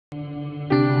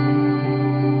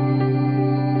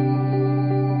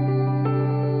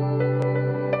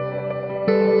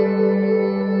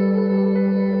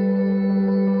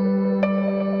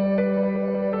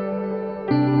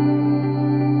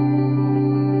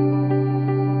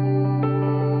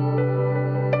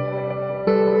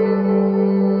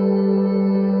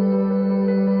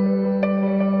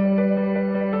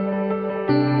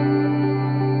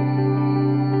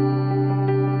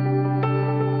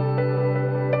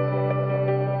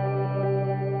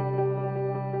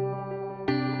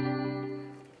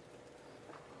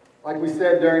Like we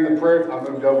said during the prayer, I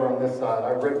moved over on this side.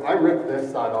 I ripped this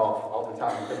side off all the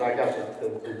time because I got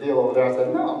the deal over there. I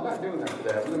said, no, I'm not doing that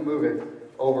today. I'm going to move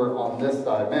it over on this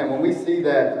side. Man, when we see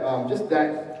that, just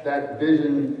that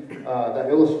vision, that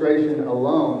illustration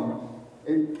alone,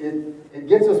 it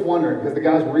gets us wondering, because the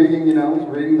guy's reading, he's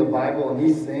reading the Bible and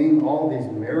he's seeing all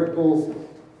these miracles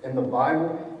in the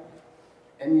Bible.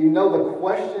 And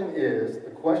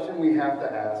the question we have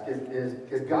to ask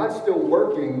is God still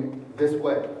working this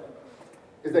way?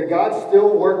 Is that God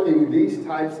still working these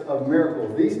types of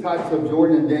miracles, these types of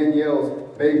Jordan and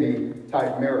Danielle's baby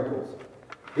type miracles?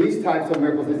 These types of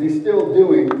miracles, is he still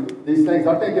doing these things?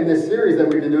 I think in this series that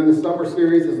we've been doing, the summer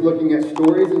series is looking at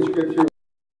stories in Scripture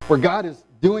where God is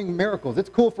doing miracles. It's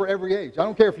cool for every age. I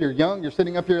don't care if you're young, you're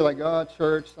sitting up here like,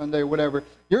 church, Sunday, whatever.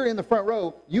 You're in the front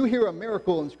row, you hear a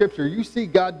miracle in Scripture, you see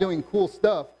God doing cool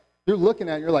stuff, you're looking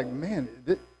at it, you're like, man,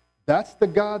 that's the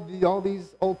God all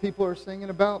these old people are singing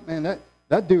about? Man,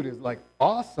 that dude is like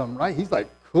awesome, right? He's like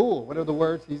cool. What are the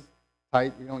words? He's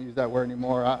tight. You don't use that word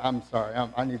anymore. I'm sorry.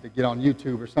 I need to get on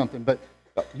YouTube or something. But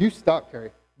you stop,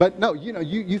 Carrie. But no,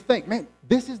 you think, man,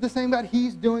 this is the same God.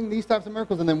 He's doing these types of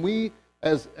miracles. And then we,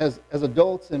 as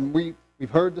adults, and we've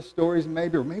heard the stories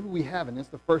maybe, or maybe we haven't. It's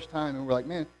the first time. And we're like,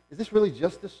 man, is this really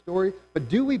just a story? But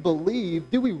do we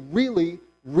really,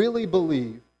 really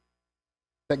believe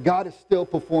that God is still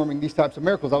performing these types of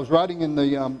miracles? I was riding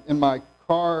in my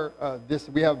car,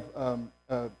 we have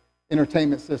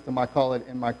entertainment system, I call it,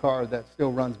 in my car that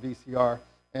still runs VCR,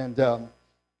 and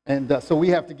so we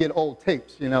have to get old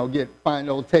tapes, find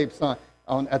old tapes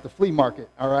on at the flea market,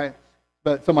 all right?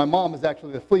 But so my mom is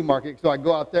actually the flea market, so I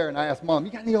go out there and I ask Mom,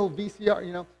 you got any old VCR?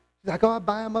 She's like, I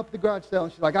buy them up at the garage sale,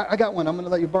 and she's like, I got one, I'm going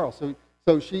to let you borrow.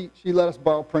 So she let us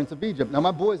borrow Prince of Egypt. Now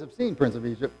my boys have seen Prince of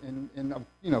Egypt, and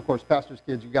of course, pastor's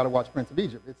kids, you got to watch Prince of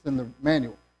Egypt. It's in the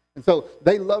manual. And so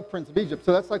they love Prince of Egypt.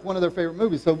 So that's like one of their favorite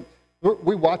movies. So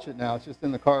we watch it now. It's just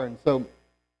in the car. And so,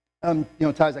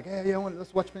 Ty's like, hey,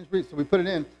 let's watch Prince of Egypt. So we put it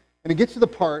in. And it gets to the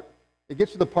part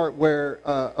where,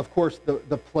 of course,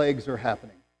 the plagues are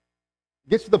happening.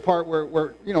 It gets to the part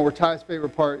where Ty's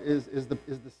favorite part is the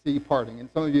sea parting. And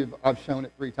some of you, I've shown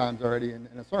it 3 times already in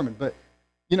a sermon. But,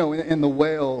 and the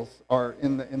whales are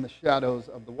in the shadows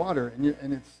of the water.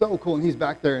 And it's so cool. And he's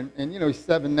back there. And he's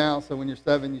 7 now. So when you're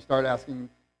 7, you start asking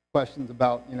questions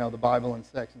about the Bible and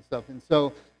sex and stuff, and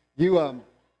so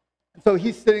so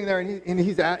he's sitting there and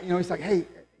he's like, hey,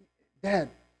 Dad,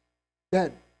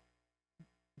 did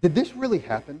this really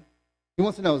happen? He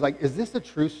wants to know, is this a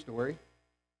true story?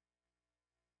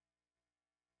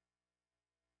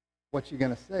 What you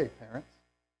gonna say, parents?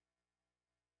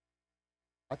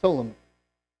 I told him,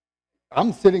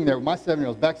 I'm sitting there with my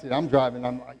 7-year-old's backseat. I'm driving.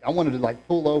 I wanted to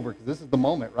pull over because this is the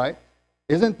moment, right?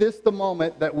 Isn't this the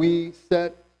moment that we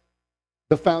set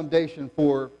the foundation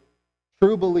for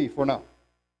true belief or not?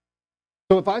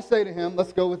 So if I say to him,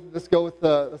 let's go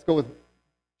with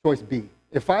choice B.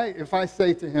 If I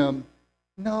say to him,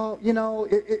 no,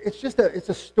 it's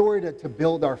a story to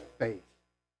build our faith.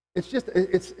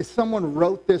 It's someone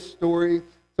wrote this story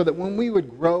so that when we would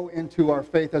grow into our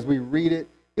faith as we read it,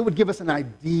 it would give us an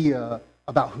idea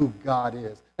about who God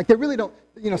is. They really don't,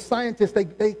 scientists,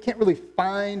 they can't really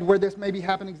find where this maybe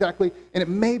happened exactly. And it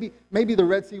maybe the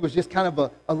Red Sea was just kind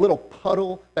of a little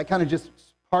puddle that kind of just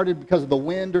parted because of the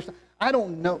wind or something. I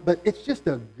don't know, but it's just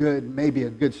maybe a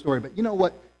good story. But you know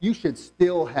what? You should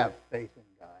still have faith in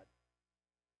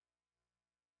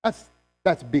God.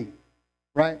 That's B,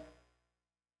 right?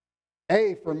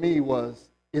 A for me was,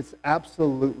 it's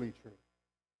absolutely true.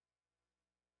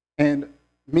 And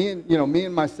me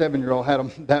and my 7-year-old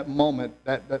had that moment,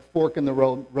 that fork in the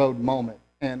road moment.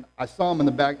 And I saw him in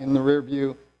the rear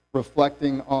view,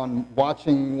 reflecting on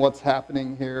watching what's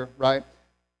happening here, right?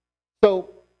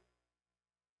 So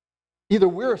either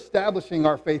we're establishing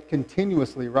our faith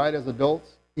continuously, right, as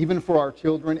adults, even for our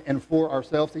children and for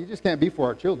ourselves. So you just can't be for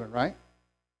our children, right?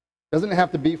 Doesn't it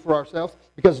have to be for ourselves?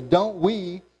 Because don't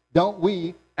we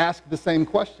ask the same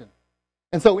question?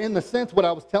 And so in the sense, what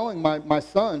I was telling my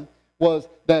son was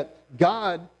that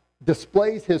God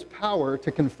displays his power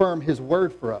to confirm his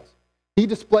word for us. He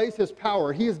displays his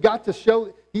power. He's got to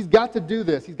do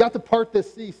this. He's got to part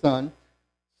this sea, son,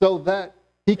 so that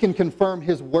he can confirm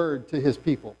his word to his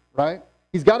people, right?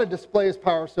 He's got to display his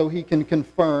power so he can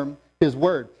confirm his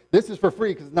word. This is for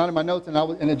free because it's not in my notes, and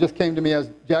it just came to me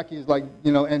as Jackie is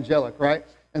angelic, right?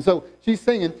 And so she's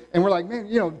singing, and we're like,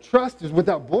 man, trust is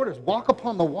without borders. Walk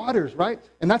upon the waters, right?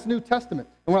 And that's New Testament.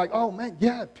 And we're like, oh, man,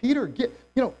 yeah, Peter, get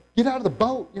out of the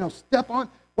boat, step on.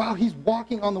 Wow, he's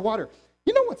walking on the water.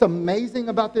 You know what's amazing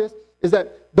about this is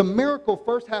that the miracle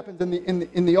first happens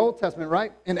in the Old Testament,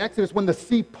 right? In Exodus, when the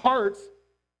sea parts,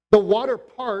 The water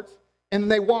parts,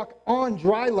 and they walk on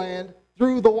dry land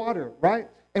through the water, right?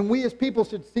 And we as people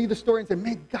should see the story and say,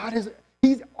 man,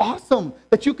 He's awesome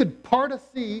that you could part a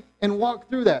sea and walk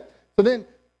through that. So then,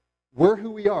 we're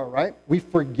who we are, right? We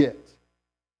forget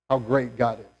how great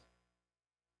God is.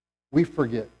 We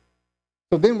forget.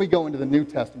 So then we go into the New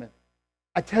Testament.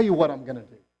 I tell you what I'm going to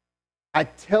do. I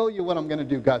tell you what I'm going to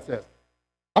do, God says.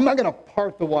 I'm not going to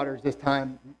part the waters this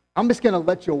time. I'm just going to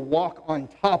let you walk on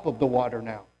top of the water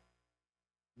now.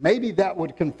 Maybe that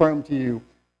would confirm to you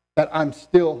that I'm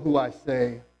still who I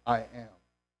say I am.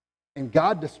 And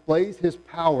God displays His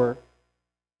power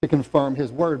to confirm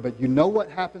His word. But you know what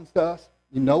happens to us?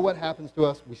 You know what happens to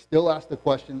us? We still ask the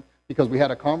question because we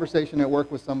had a conversation at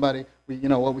work with somebody. We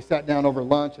sat down over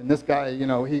lunch, and this guy,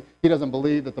 he doesn't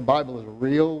believe that the Bible is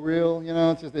real.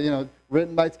 It's just,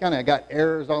 written by, it's kind of got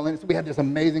errors all in it. So we had this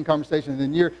amazing conversation, and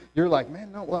then you're like,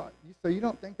 man, no, well, so you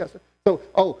don't think that's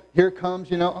so? Here comes,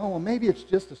 well, maybe it's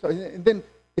just a story, and then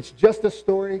it's just a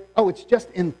story. Oh, it's just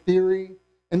in theory,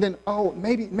 and then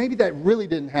maybe that really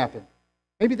didn't happen.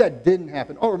 Maybe that didn't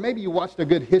happen. Or maybe you watched a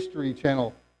good History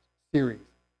Channel series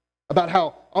about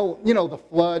how, the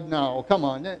flood. No, come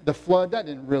on, the flood, that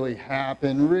didn't really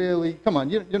happen, really. Come on,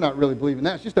 you're not really believing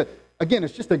that.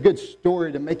 It's just a good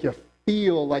story to make you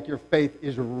feel like your faith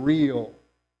is real.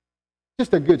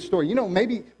 Just a good story.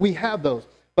 Maybe we have those.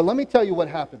 But let me tell you what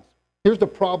happens. Here's the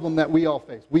problem that we all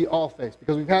face. We all face,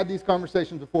 because we've had these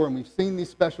conversations before and we've seen these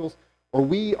specials, or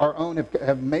we, our own,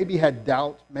 have maybe had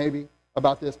doubt, maybe,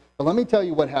 about this. But let me tell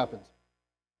you what happens.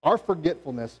 Our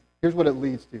forgetfulness, here's what it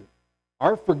leads to.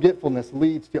 Our forgetfulness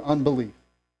leads to unbelief.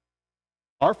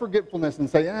 Our forgetfulness and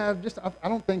say, I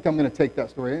don't think I'm going to take that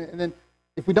story. And then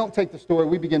if we don't take the story,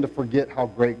 we begin to forget how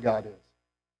great God is.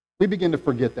 We begin to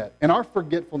forget that. And our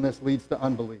forgetfulness leads to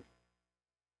unbelief.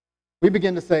 We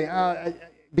begin to say,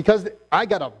 because I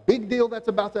got a big deal that's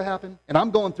about to happen, and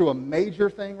I'm going through a major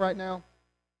thing right now,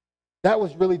 that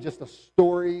was really just a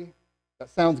story that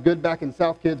sounds good back in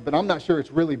South Kids, but I'm not sure it's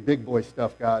really big boy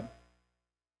stuff, God,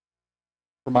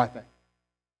 for my thing.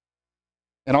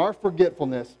 And our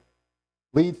forgetfulness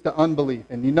leads to unbelief.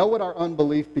 And you know what our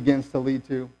unbelief begins to lead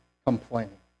to?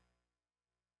 Complaining.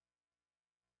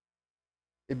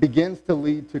 It begins to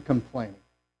lead to complaining.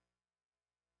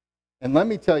 And let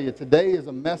me tell you, today is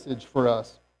a message for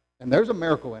us, and there's a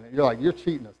miracle in it. You're like, you're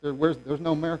cheating us. There's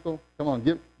no miracle? Come on,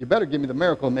 you better give me the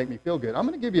miracle and make me feel good. I'm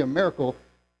going to give you a miracle.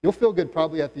 You'll feel good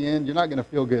probably at the end. You're not going to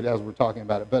feel good as we're talking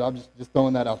about it, but I'm just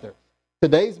throwing that out there.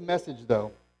 Today's message,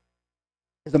 though,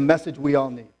 is a message we all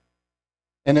need.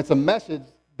 And it's a message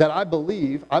that I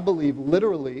believe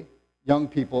literally, young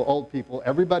people, old people,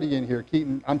 everybody in here,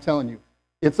 Keaton, I'm telling you,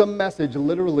 it's a message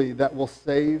literally that will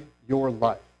save your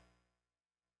life.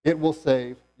 It will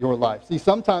save your life. See,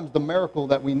 sometimes the miracle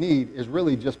that we need is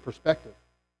really just perspective.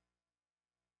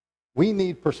 We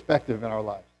need perspective in our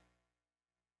lives.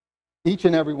 Each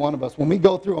and every one of us, when we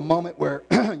go through a moment where,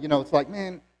 it's like,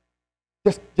 man,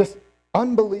 just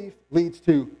unbelief leads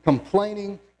to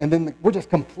complaining, and then we're just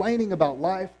complaining about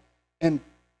life, and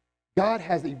God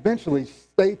has eventually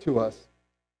say to us,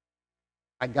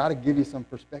 I got to give you some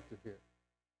perspective here,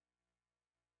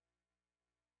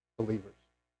 believers.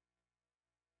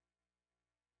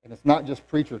 And it's not just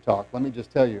preacher talk. Let me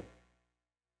just tell you,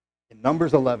 in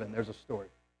Numbers 11, there's a story.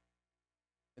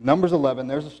 In Numbers 11,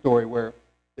 there's a story where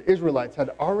the Israelites had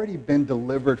already been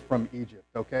delivered from Egypt,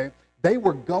 okay? They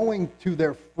were going to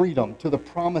their freedom, to the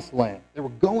promised land. They were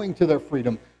going to their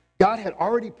freedom. God had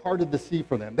already parted the sea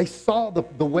for them. They saw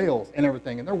the whales and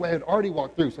everything, and their way had already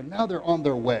walked through, so now they're on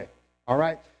their way, all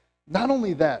right? Not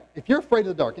only that, if you're afraid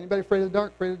of the dark, anybody afraid of the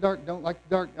dark? Afraid of the dark? Don't like the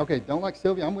dark? Okay, don't like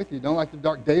Sylvia, I'm with you. Don't like the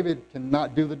dark. David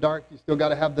cannot do the dark. You still got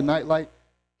to have the nightlight.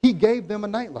 He gave them a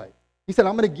nightlight. He said,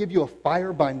 I'm going to give you a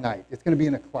fire by night. It's going to be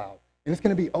in a cloud. And it's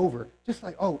going to be over. Just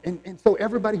like, and so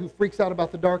everybody who freaks out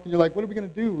about the dark, and you're like, what are we going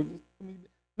to do?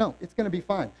 No, it's going to be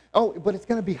fine. Oh, but it's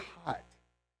going to be hot.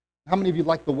 How many of you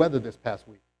liked the weather this past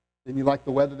week? Didn't you like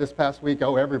the weather this past week?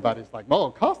 Oh, everybody's like,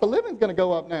 cost of living's going to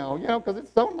go up now, because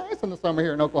it's so nice in the summer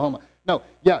here in Oklahoma. No,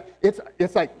 yeah, it's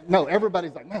like, no,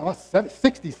 everybody's like, man, it's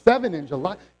 67 in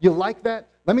July. You like that?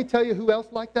 Let me tell you who else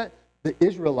liked that. The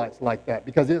Israelites like that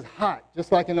because it's hot.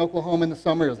 Just like in Oklahoma in the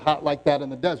summer, it's hot like that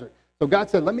in the desert. So God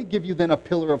said, let me give you then a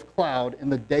pillar of cloud in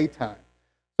the daytime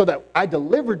so that I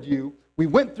delivered you. We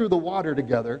went through the water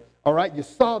together, all right? You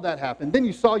saw that happen. Then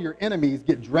you saw your enemies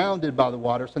get drowned by the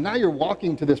water. So now you're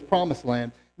walking to this promised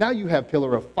land. Now you have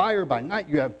pillar of fire by night.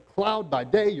 You have cloud by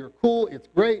day. You're cool. It's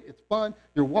great. It's fun.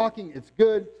 You're walking. It's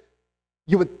good.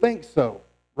 You would think so,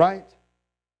 right?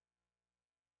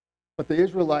 But the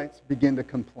Israelites begin to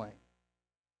complain.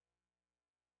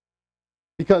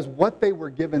 Because what they were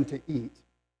given to eat,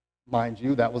 mind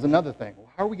you, that was another thing. Well,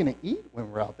 how are we going to eat when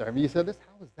we're out there? I mean, you said this,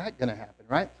 how is that going to happen,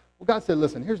 right? Well, God said,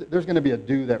 listen, there's going to be a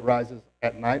dew that rises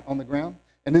at night on the ground,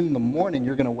 and then in the morning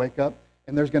you're going to wake up,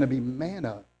 and there's going to be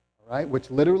manna, all right, which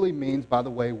literally means, by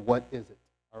the way, what is it?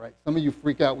 All right, some of you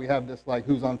freak out. We have this like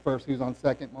who's on first, who's on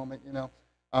second moment, you know.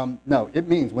 No, it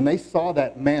means when they saw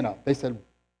that manna, they said,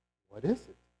 what is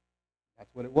it?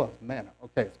 That's what it was, manna.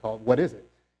 Okay, it's called what is it?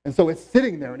 And so it's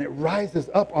sitting there, and it rises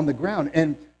up on the ground,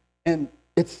 and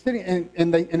it's sitting,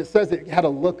 and it says it had a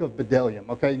look of bdellium.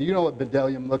 Okay, you know what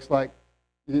bdellium looks like?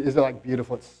 Is it like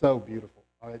beautiful? It's so beautiful.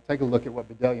 All right, take a look at what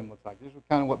bdellium looks like. This is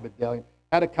kind of what bdellium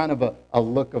had, a kind of a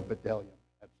look of bdellium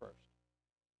at first,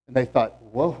 and they thought,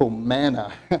 whoa,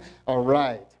 manna. All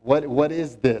right, what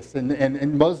is this?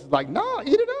 And Moses is like, no,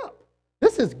 eat it up.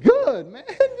 This is good, man.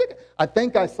 I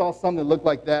think I saw something that looked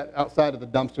like that outside of the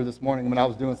dumpster this morning when I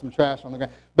was doing some trash on the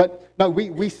ground. But no,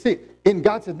 we see, and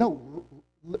God said, no,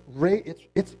 Ray,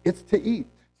 it's to eat.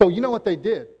 So you know what they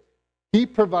did? He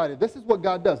provided. This is what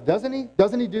God does, doesn't he?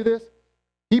 Doesn't he do this?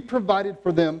 He provided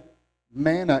for them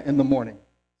manna in the morning,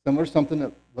 similar to something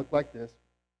that looked like this,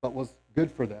 but was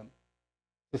good for them,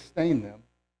 sustained them.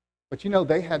 But you know,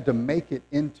 they had to make it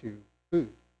into food.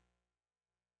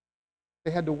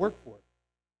 They had to work for it.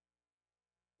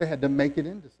 They had to make it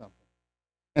into something.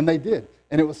 And they did.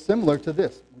 And it was similar to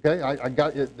this. Okay, I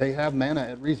got it. They have manna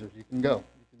at Reeser's. You can go.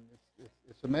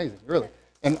 It's amazing, really.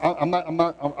 And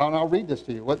I'll read this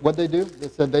to you. What they do? They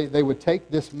said they would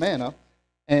take this manna,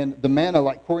 and the manna,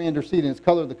 like coriander seed, and its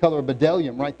color, the color of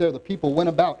bdellium, right there. The people went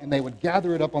about, and they would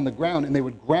gather it up on the ground, and they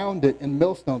would ground it in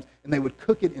millstones, and they would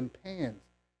cook it in pans.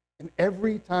 And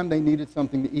every time they needed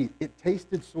something to eat, it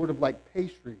tasted sort of like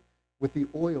pastry with the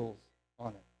oils on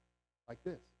it, like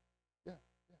this. Yeah,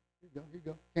 here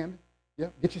you go, Camden. Yeah,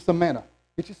 get you some manna.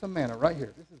 Get you some manna right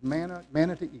here. This is manna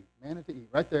to eat,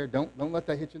 right there. Don't let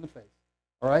that hit you in the face.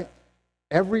 All right?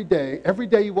 Every day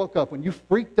you woke up, when you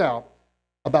freaked out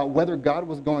about whether God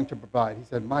was going to provide, he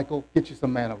said, Michael, get you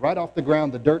some manna. Right off the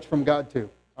ground, the dirt's from God too.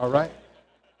 All right?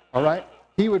 All right?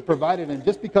 He would provide it, and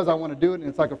just because I want to do it, and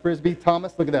it's like a Frisbee,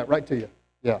 Thomas, look at that, right to you.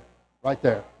 Yeah, right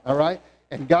there. All right?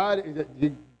 And God,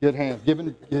 good hands,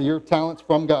 giving your talents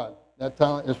from God. That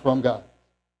talent is from God.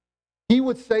 He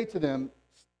would say to them,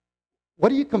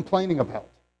 what are you complaining about?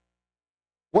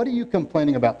 What are you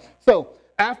complaining about? So,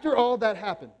 after all that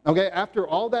happened, okay, after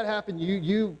all that happened,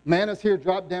 you manna's here,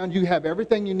 drop down, you have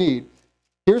everything you need.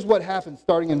 Here's what happens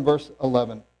starting in verse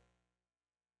 11.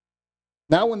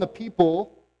 Now when the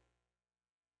people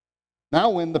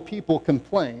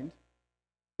complained,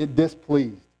 it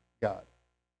displeased God.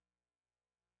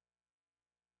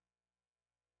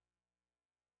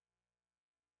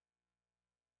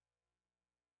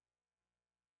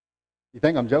 You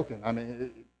think I'm joking? I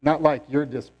mean, not like you're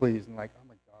displeased and like, oh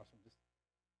my gosh,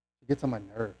 it gets on my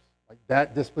nerves. Like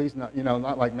that displeased, not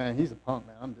like, man, he's a punk,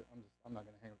 man. I'm not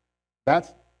going to hang with.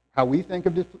 That's how we think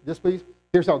of displeased.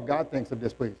 Here's how God thinks of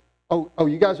displeased. Oh,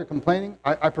 you guys are complaining?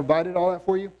 I provided all that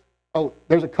for you? Oh,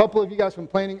 there's a couple of you guys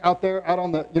complaining out there, out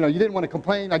on the, you didn't want to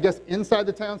complain, I guess, inside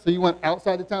the town, so you went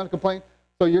outside the town to complain.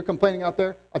 So you're complaining out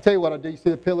there. I'll tell you what I do. You see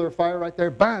the pillar of fire right there?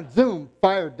 Bang, zoom,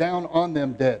 fire down on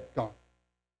them, dead, gone.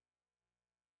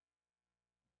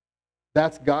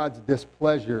 That's God's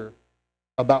displeasure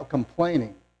about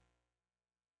complaining.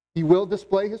 He will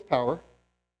display his power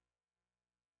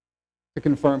to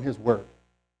confirm his word.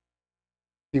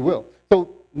 He will. So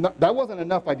that wasn't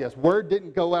enough, I guess. Word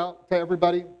didn't go out to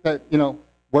everybody that,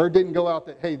 word didn't go out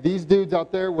that, hey, these dudes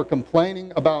out there were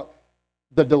complaining about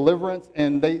the deliverance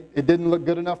and it didn't look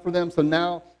good enough for them. So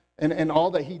now, and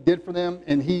all that he did for them,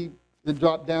 and he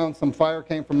dropped down, some fire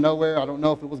came from nowhere. I don't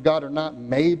know if it was God or not.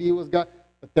 Maybe it was God.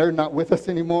 But they're not with us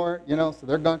anymore, so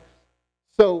they're gone.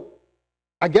 So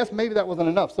I guess maybe that wasn't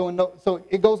enough. So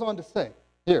it goes on to say,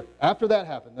 here, after that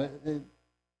happened,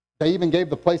 they even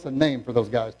gave the place a name for those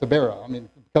guys, Taberah. I mean,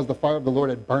 because the fire of the Lord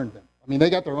had burned them. I mean,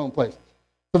 they got their own place.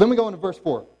 So then we go into verse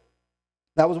 4.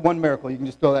 That was one miracle. You can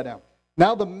just throw that down.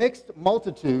 Now the mixed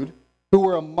multitude who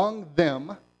were among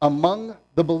them, among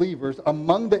the believers,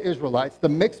 among the Israelites, the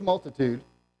mixed multitude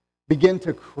began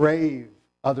to crave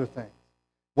other things.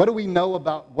 What do we know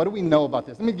about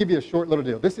this? Let me give you a short little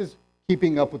deal. This is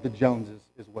keeping up with the Joneses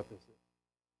is what this is.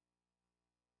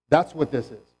 That's what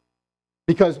this is.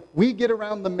 Because we get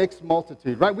around the mixed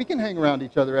multitude, right? We can hang around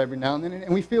each other every now and then,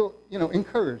 and we feel,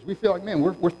 encouraged. We feel like, man,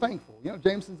 we're thankful.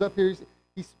 Jameson's up here,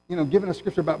 he's giving a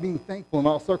scripture about being thankful in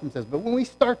all circumstances. But when we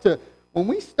start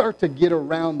to get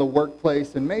around the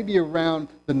workplace and maybe around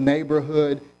the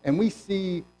neighborhood, and we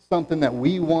see something that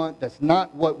we want, that's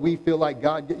not what we feel like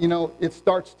God, it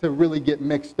starts to really get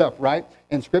mixed up, right?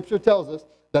 And Scripture tells us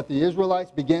that the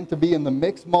Israelites began to be in the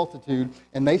mixed multitude,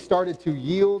 and they started to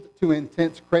yield to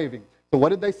intense craving. So what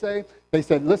did they say? They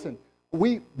said, listen,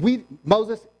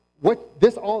 Moses,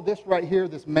 all this right here,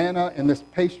 this manna and this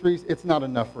pastries, it's not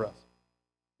enough for us.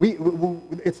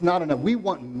 It's not enough. We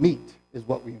want meat is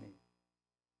what we need.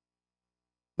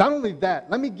 Not only that,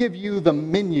 let me give you the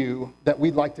menu that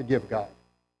we'd like to give God.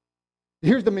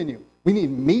 Here's the menu. We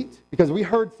need meat, because we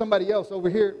heard somebody else over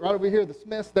here, right over here, the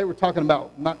Smiths, they were talking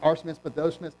about, not our Smiths, but the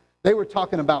other Smiths, they were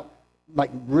talking about like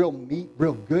real meat,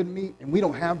 real good meat, and we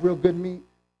don't have real good meat,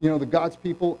 the God's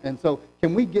people. And so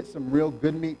can we get some real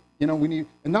good meat? We need,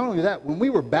 and not only that, when we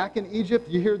were back in Egypt,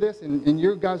 you hear this, and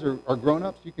you guys are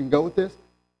grown-ups, you can go with this.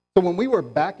 So when we were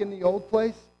back in the old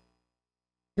place,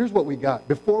 here's what we got.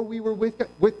 Before we were with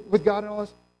God and all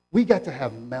this, we got to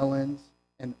have melons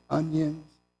and onions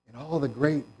and all the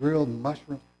great grilled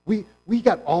mushrooms. We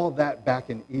got all that back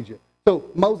in Egypt. So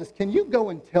Moses, can you go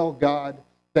and tell God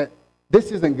that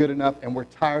this isn't good enough and we're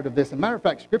tired of this? As a matter of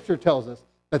fact, Scripture tells us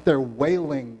that they're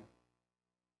wailing,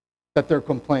 that they're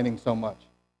complaining so much.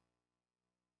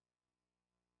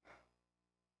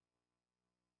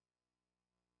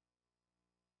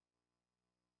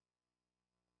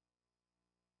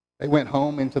 They went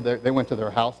home they went to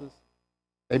their houses.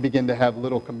 They began to have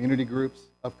little community groups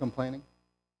of complaining.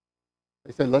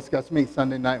 They said, let's meet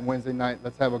Sunday night and Wednesday night.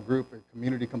 Let's have a group of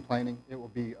community complaining. It will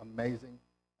be amazing.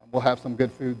 And we'll have some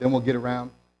good food. Then we'll get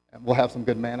around and we'll have some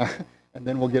good manna. And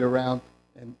then we'll get around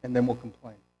and then we'll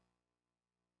complain.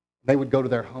 They would go to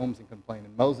their homes and complain.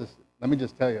 And Moses, let me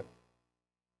just tell you,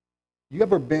 you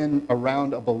ever been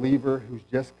around a believer who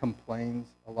just complains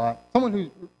a lot? Someone who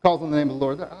calls on the name of the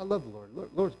Lord, I love the Lord.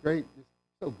 Lord's great. It's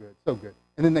so good, so good.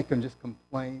 And then they can just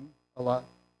complain a lot.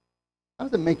 How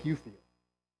does it make you feel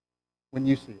when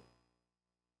you see it?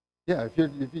 Yeah, if you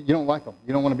don't like them,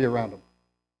 you don't want to be around them.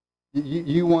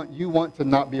 You want to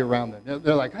not be around them.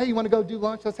 They're like, hey, you want to go do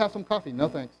lunch? Let's have some coffee. No,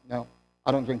 thanks. No,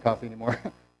 I don't drink coffee anymore.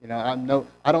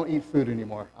 I don't eat food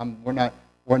anymore.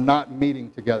 We're not meeting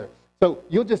together. So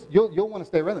you'll want to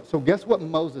stay around them. So guess what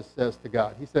Moses says to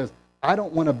God? He says, I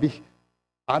don't want to be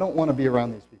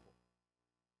around these people.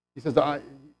 He says,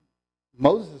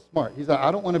 Moses is smart. He said,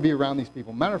 I don't want to be around these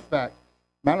people. Matter of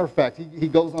fact, he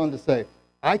goes on to say,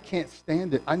 I can't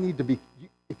stand it. I need to be,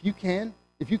 if you can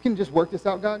just work this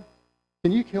out, God,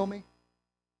 can you kill me?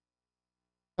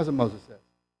 That's what Moses says.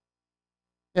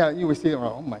 Yeah, you would see it,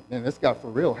 oh my, man, this guy for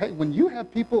real. Hey, when you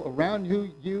have people around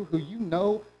you who you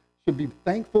know should be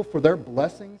thankful for their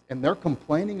blessings and they're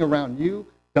complaining around you,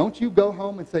 don't you go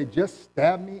home and say, just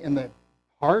stab me in the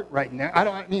heart right now?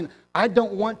 I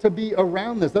don't want to be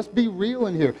around this. Let's be real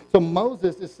in here. So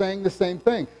Moses is saying the same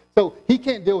thing. So he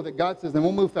can't deal with it. God says, and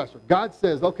we'll move faster. God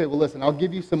says, okay, well, listen, I'll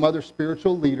give you some other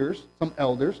spiritual leaders, some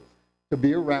elders, to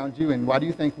be around you. And why do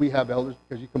you think we have elders?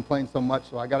 Because you complain so much,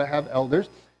 so I got to have elders.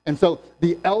 And so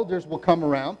the elders will come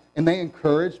around, and they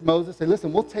encourage Moses, say,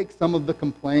 listen, we'll take some of the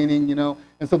complaining,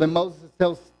 And so then Moses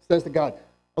says to God,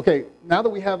 okay, now that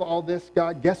we have all this,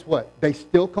 God, guess what? They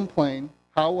still complain.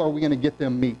 How are we going to get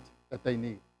them meat that they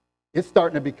need? It's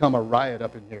starting to become a riot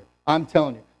up in here. I'm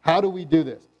telling you. How do we do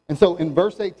this? And so in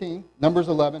verse 18, Numbers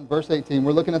 11, verse 18,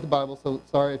 we're looking at the Bible, so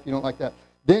sorry if you don't like that.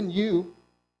 Then you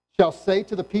shall say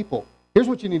to the people, here's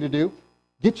what you need to do.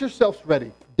 Get yourselves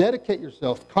ready. Dedicate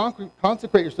yourselves.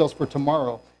 Consecrate yourselves for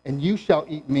tomorrow, and you shall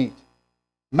eat meat.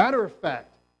 Matter of fact,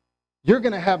 you're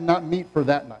going to have not meat for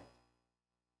that night.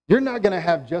 You're not going to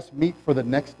have just meat for the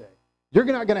next day. You're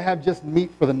not going to have just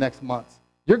meat for the next month.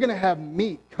 You're going to have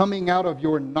meat coming out of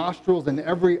your nostrils and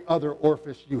every other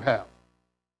orifice you have.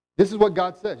 This is what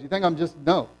God says. You think I'm just,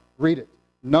 no, read it.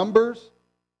 Numbers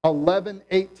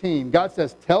 11:18. God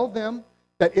says, tell them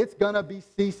that it's going to be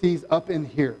CC's up in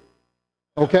here.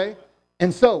 Okay?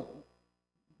 And so,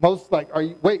 Moses is like,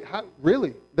 wait, how,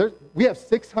 really? We have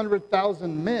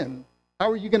 600,000 men. How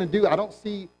are you going to do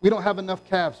it? We don't have enough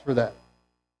calves for that.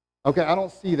 Okay, I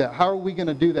don't see that. How are we going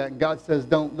to do that? And God says,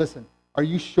 don't listen. Are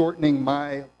you shortening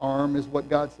my arm is what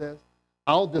God says?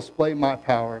 I'll display my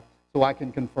power so I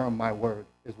can confirm my word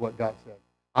is what God said.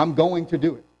 I'm going to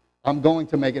do it. I'm going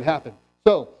to make it happen.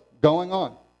 So, going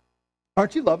on.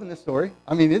 Aren't you loving this story?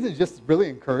 I mean, isn't it just really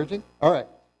encouraging? All right.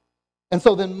 And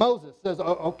so then Moses says,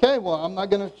 okay, well, I'm not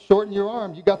going to shorten your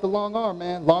arm. You got the long arm,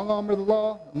 man. Long arm of the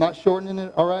law. I'm not shortening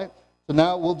it. All right. So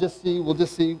now we'll just see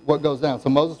what goes down. So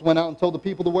Moses went out and told the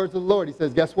people the words of the Lord. He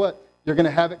says, guess what? You're going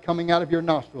to have it coming out of your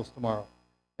nostrils tomorrow.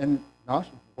 And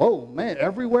nostrils, whoa, man,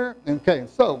 everywhere? Okay, and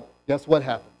so guess what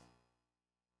happens?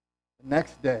 The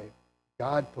next day,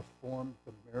 God performed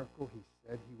the miracle he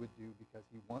said he would do because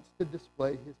he wants to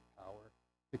display his power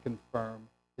to confirm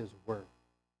his word.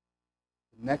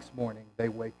 The next morning, they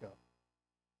wake up.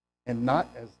 And not,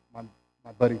 as my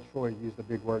buddy Troy used a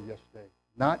big word yesterday,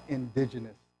 not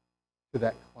indigenous to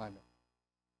that climate.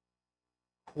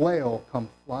 Quail come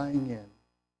flying in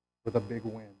with a big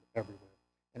wind everywhere.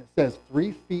 And it says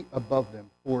 3 feet above them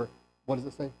for, what does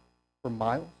it say? For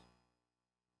miles?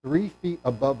 3 feet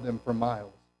above them for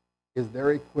miles is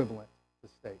their equivalent to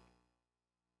steak.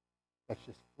 That's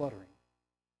just fluttering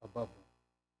above them.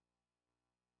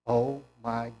 Oh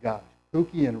my gosh.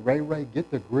 Pookie and Ray Ray,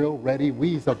 get the grill ready.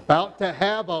 We's about to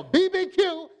have a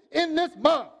BBQ in this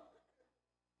month.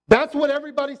 That's what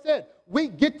everybody said. We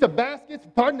get to baskets,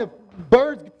 pardon the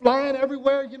birds flying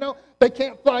everywhere, you know. They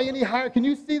can't fly any higher. Can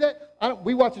you see that?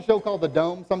 We watch a show called The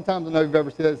Dome. Sometimes I know you've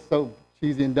ever seen it. It's so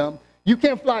cheesy and dumb. You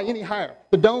can't fly any higher.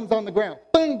 The dome's on the ground.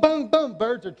 Boom, boom, boom.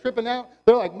 Birds are tripping out.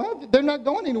 They're like, they're not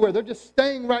going anywhere. They're just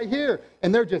staying right here.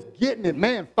 And they're just getting it,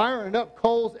 man, firing up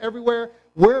coals everywhere.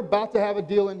 We're about to have a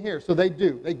deal in here. So they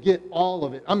do. They get all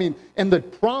of it. I mean, and the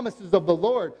promises of the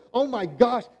Lord. Oh my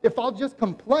gosh, if I'll just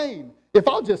complain, if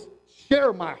I'll just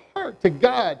share my heart to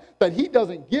God that he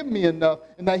doesn't give me enough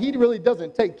and that he really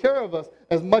doesn't take care of us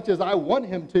as much as I want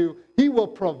him to, he will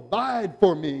provide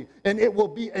for me and it will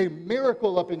be a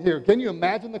miracle up in here. Can you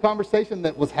imagine the conversation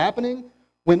that was happening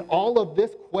when all of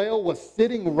this quail was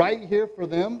sitting right here for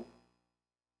them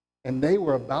and they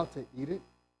were about to eat it?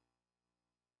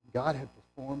 God had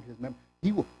performed his memory.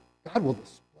 God will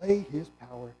display his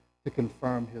power to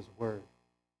confirm his word.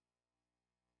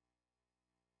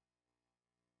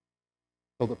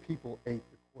 So the people ate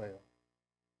the quail.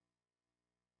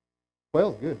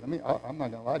 Quail's good. I mean, I'm not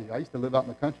going to lie to you. I used to live out in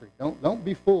the country. Don't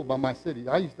be fooled by my city.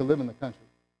 I used to live in the country.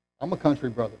 I'm a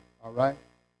country brother, all right?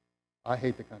 I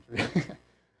hate the country.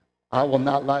 I will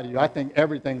not lie to you. I think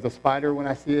everything's a spider when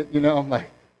I see it. You know, I'm like,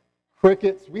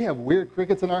 crickets. We have weird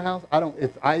crickets in our house. I'm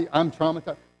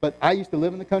traumatized. But I used to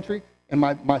live in the country, and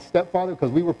my stepfather,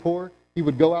 because we were poor, he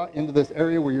would go out into this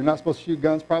area where you're not supposed to shoot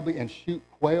guns probably and shoot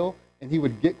quail. And he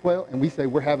would get quail, and we say,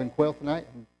 we're having quail tonight,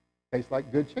 and it tastes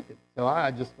like good chicken. So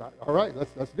I just thought, all right,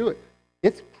 let's do it.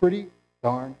 It's pretty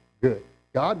darn good.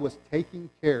 God was taking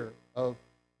care of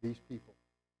these people.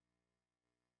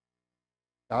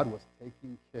 God was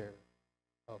taking care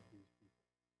of these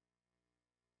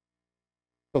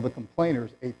people. So the complainers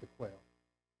ate the quail,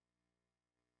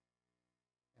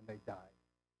 and they died.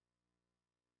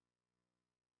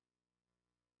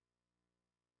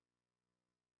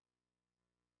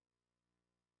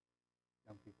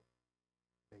 People,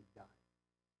 they died.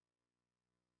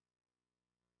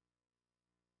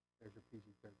 There's your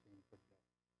PG-13 for today.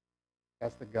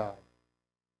 That's the God.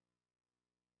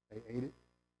 They ate it.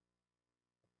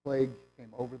 A plague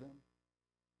came over them,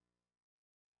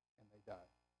 and they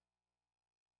died.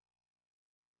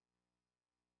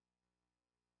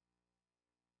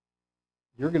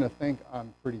 You're going to think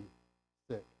I'm pretty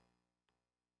sick.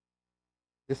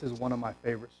 This is one of my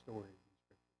favorite stories.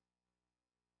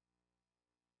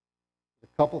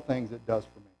 A couple things it does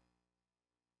for me.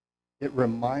 It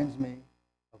reminds me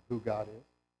of who God is.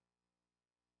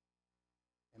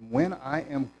 And when I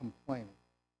am complaining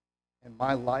and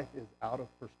my life is out of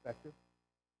perspective,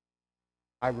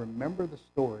 I remember the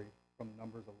story from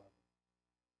Numbers 11.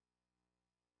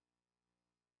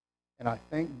 And I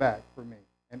think back for me.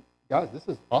 And guys, this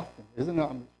is often, isn't it?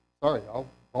 I'm sorry, I'm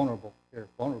vulnerable here,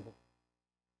 vulnerable.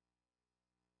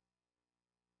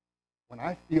 When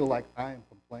I feel like I am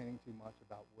complaining too much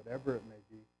about whatever it may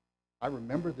be, I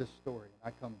remember this story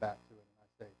and I come back to it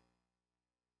and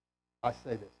I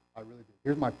say this, I really do.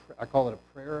 Here's I call it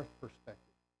a prayer of perspective.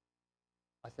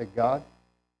 I say, God,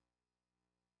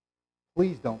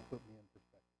 please don't put me in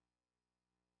perspective.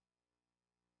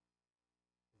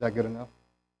 Is that good enough?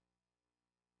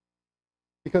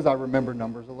 Because I remember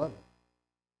Numbers 11.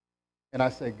 And I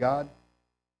say, God,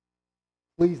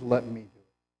 please let me do it.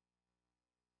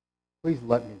 Please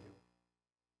let me do it.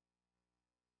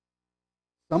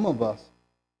 Some of us,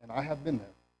 and I have been there,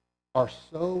 are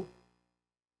so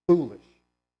foolish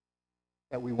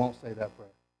that we won't say that prayer.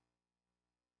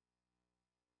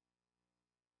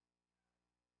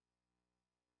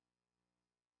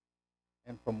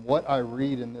 And from what I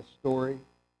read in this story,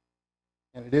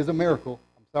 and it is a miracle,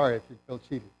 I'm sorry if you feel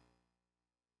cheated,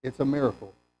 it's a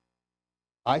miracle.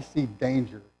 I see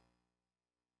danger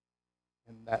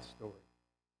in that story.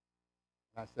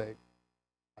 And I say,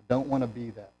 I don't want to be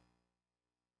that.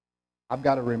 I've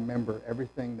got to remember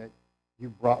everything that you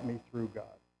brought me through, God.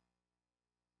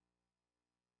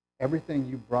 Everything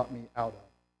you brought me out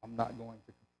of, I'm not going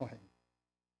to complain.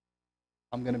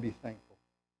 I'm going to be thankful.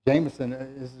 Jameson,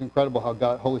 this is incredible how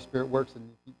God, Holy Spirit works, and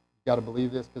you got to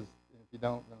believe this, because if you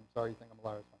don't, then I'm sorry you think I'm a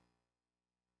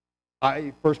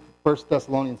liar. First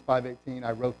Thessalonians 5:18,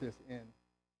 I wrote this in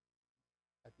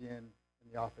at the end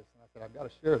in the office, and I said, I've got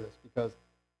to share this, because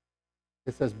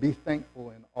it says, be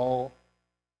thankful in all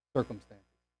circumstances,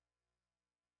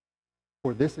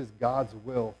 for this is God's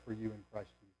will for you in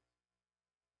Christ Jesus.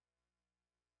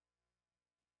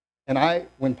 And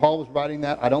when Paul was writing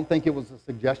that, I don't think it was a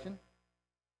suggestion.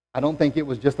 I don't think it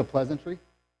was just a pleasantry.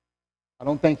 I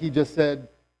don't think he just said,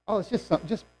 oh, it's just something,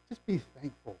 just be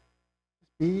thankful.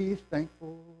 Just be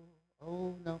thankful.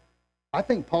 Oh, no. I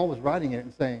think Paul was writing it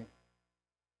and saying,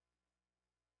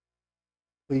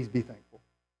 please be thankful.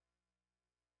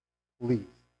 Please.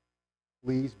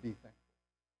 Please be thankful.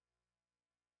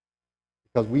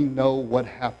 Because we know what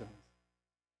happens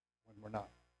when we're not.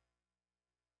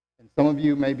 And some of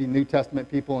you may be New Testament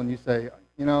people, and you say,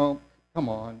 you know, come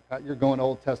on, Pat, you're going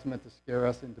Old Testament to scare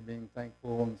us into being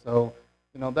thankful, and so,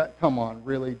 you know, come on,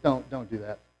 really, don't do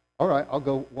that. All right, I'll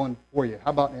go one for you.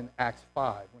 How about in Acts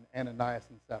 5, when Ananias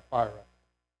and Sapphira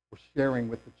were sharing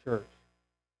with the church?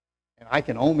 And I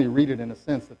can only read it in a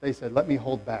sense that they said, let me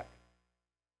hold back.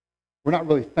 We're not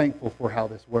really thankful for how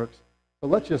this works, so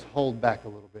let's just hold back a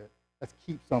little bit. Let's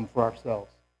keep some for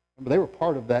ourselves. Remember, they were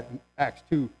part of that Acts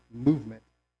 2 movement,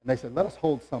 and they said, let us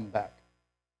hold some back.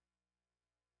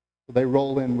 So they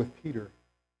roll in with Peter,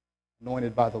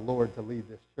 anointed by the Lord to lead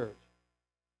this church,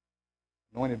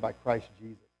 anointed by Christ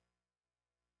Jesus.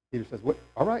 Peter says, "What?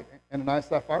 All right, Ananias,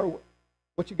 Sapphira,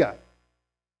 what you got?"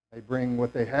 They bring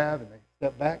what they have, and they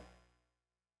step back.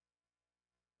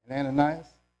 And Ananias,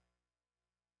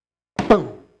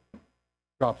 boom,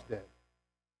 drops dead.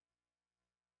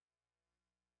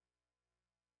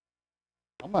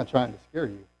 I'm not trying to scare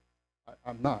you.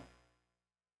 I'm not.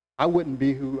 I wouldn't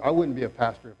be a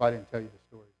pastor if I didn't tell you the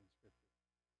stories in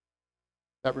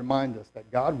Scripture that remind us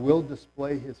that God will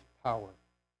display His power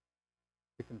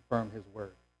to confirm His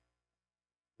word.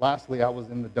 Lastly, I was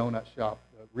in the donut shop,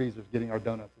 Reeser's, getting our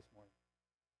donuts this morning.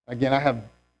 Again, I have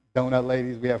donut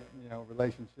ladies. We have,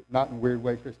 relationships, not in a weird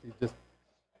way, Christy, just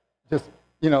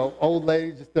old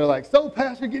ladies. Just they're like, so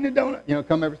pastor, getting a donut.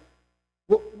 Come every.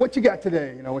 What you got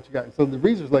today? What you got? And so the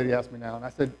Reeser's lady asked me now, and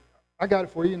I said, I got it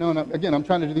for you. And again, I'm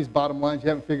trying to do these bottom lines. You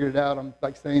haven't figured it out. I'm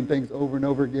like saying things over and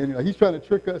over again. He's trying to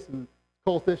trick us and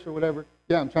cultish or whatever.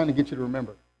 Yeah, I'm trying to get you to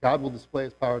remember. God will display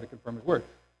His power to confirm His word.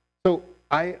 So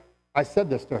I said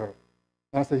this to her.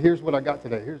 And I said, here's what I got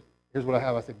today. Here's what I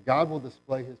have. I said, God will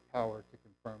display His power to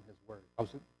confirm His word. I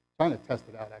was trying to test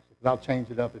it out, actually, because I'll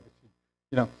change it up if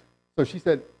it's, So she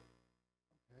said,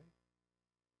 okay,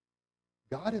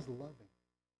 God is loving,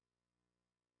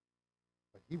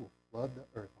 but He will flood the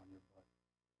earth on your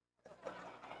butt.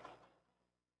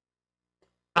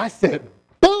 I said,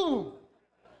 boom!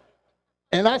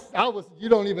 And I was, you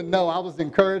don't even know, I was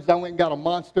encouraged. I went and got a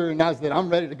Monster, and I said, I'm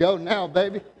ready to go now,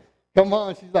 baby. Come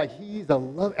on. She's like, He's a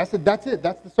love. I said, that's it.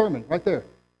 That's the sermon right there.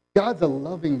 God's a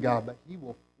loving God, but He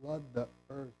will flood the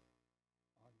earth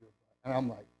on your butt. And I'm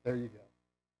like, there you go.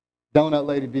 Donut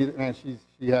lady, man,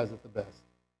 she has it the best.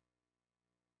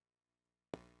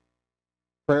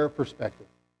 Prayer perspective.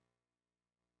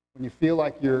 When you feel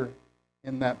like you're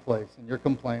in that place and you're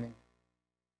complaining,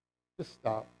 just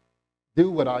stop. Do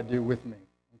what I do with me.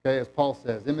 Okay, as Paul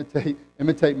says,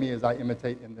 imitate me as I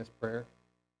imitate in this prayer.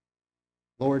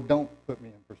 Lord, don't put me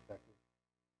in perspective.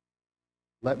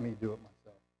 Let me do it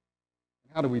myself.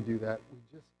 And how do we do that? We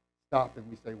just stop and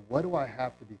we say, what do I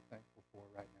have to be thankful for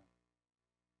right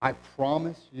now? I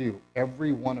promise you,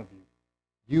 every one of you,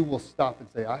 you will stop and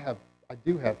say, I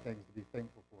do have things to be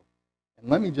thankful for. And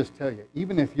let me just tell you,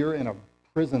 even if you're in a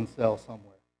prison cell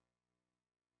somewhere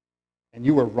and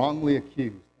you were wrongly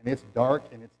accused, and it's dark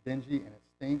and it's dingy and it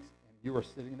stinks, and you are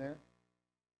sitting there,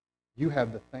 you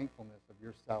have the thankfulness of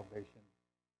your salvation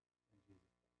in Jesus.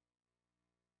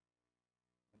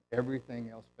 When everything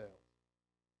else fails.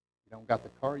 You don't got the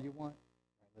car you want,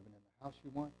 you're not living in the house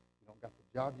you want, you don't got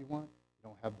the job you want, you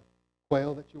don't have the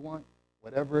quail that you want,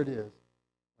 whatever it is,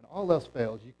 when all else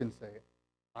fails, you can say,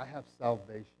 I have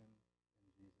salvation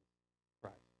in Jesus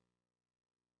Christ.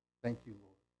 Thank you, Lord.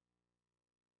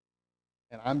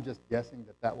 And I'm just guessing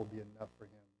that will be enough for Him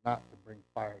not to bring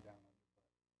fire down on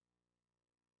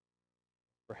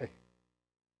you. Pray.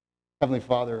 Heavenly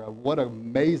Father, what an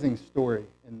amazing story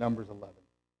in Numbers 11.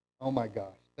 Oh my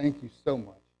gosh. Thank you so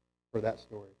much for that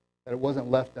story. That it wasn't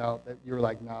left out, that you were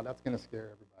like, nah, that's going to scare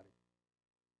everybody.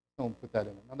 Don't put that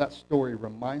in it. Now that story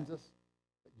reminds us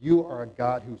that you are a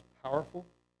God who's powerful,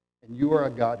 and you are a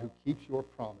God who keeps your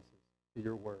promises to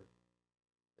your word.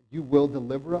 You will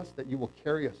deliver us, that you will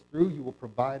carry us through, you will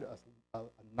provide us a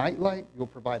nightlight. You'll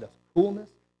provide us coolness.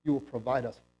 You will provide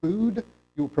us food.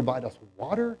 You will provide us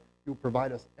water. You will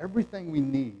provide us everything we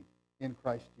need in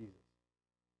Christ Jesus.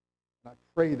 And I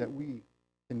pray that we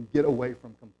can get away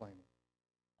from complaining.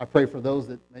 I pray for those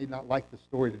that may not like the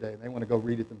story today and they want to go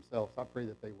read it themselves. I pray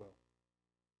that they will.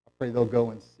 I pray they'll go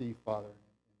and see, Father,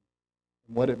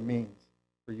 and what it means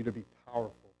for you to be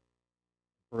powerful,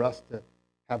 for us to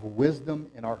have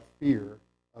wisdom in our fear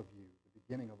of you, the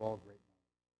beginning of all great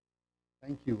knowledge.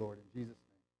 Thank you, Lord, in Jesus' name.